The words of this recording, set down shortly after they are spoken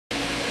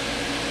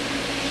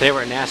Today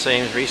we're at NASA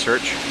Ames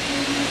Research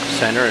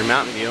Center in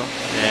Mountain View,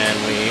 and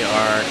we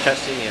are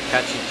testing the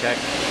Apache Tech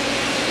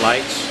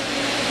lights.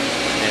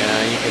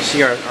 And you can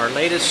see our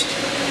latest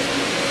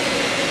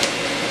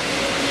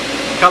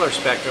color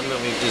spectrum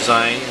that we've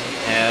designed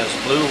has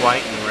blue,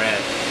 white, and red.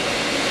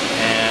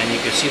 And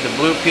you can see the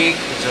blue peak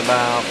is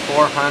about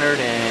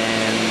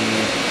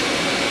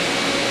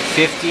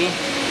 450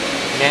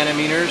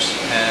 nanometers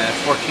at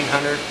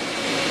 1400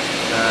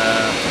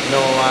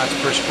 milliwatts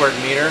per square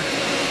meter.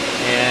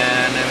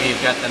 And then we've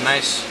got the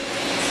nice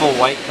full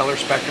white color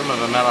spectrum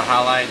of a metal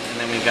halide, and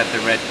then we've got the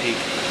red peak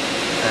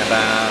at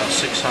about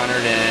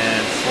 640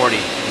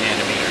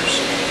 nanometers.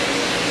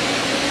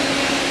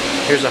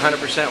 Here's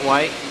 100%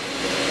 white,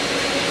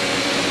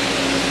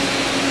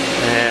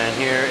 and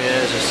here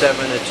is a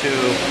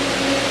 7:2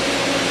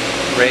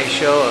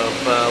 ratio of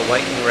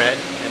white and red,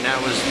 and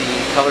that was the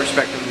color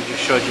spectrum we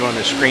just showed you on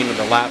the screen of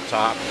the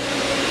laptop.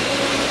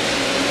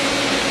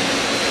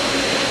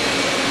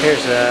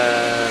 Here's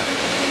a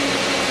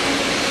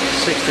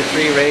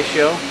 6:3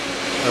 ratio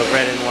of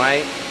red and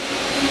white.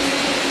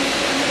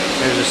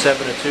 There's a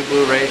 7:2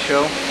 blue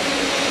ratio.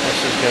 This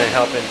is going to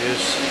help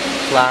induce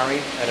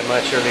flowering at a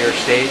much earlier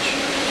stage.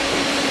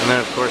 And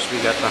then of course we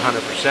got the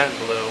 100%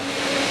 blue,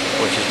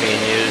 which is being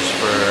used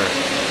for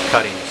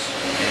cuttings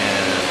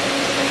and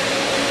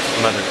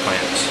mother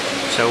plants.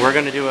 So we're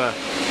going to do a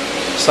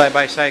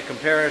side-by-side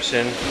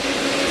comparison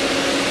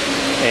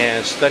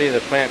and study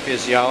the plant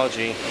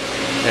physiology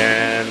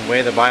and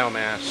weigh the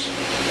biomass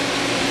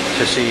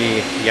to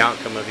see the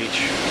outcome of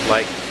each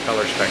light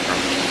color spectrum.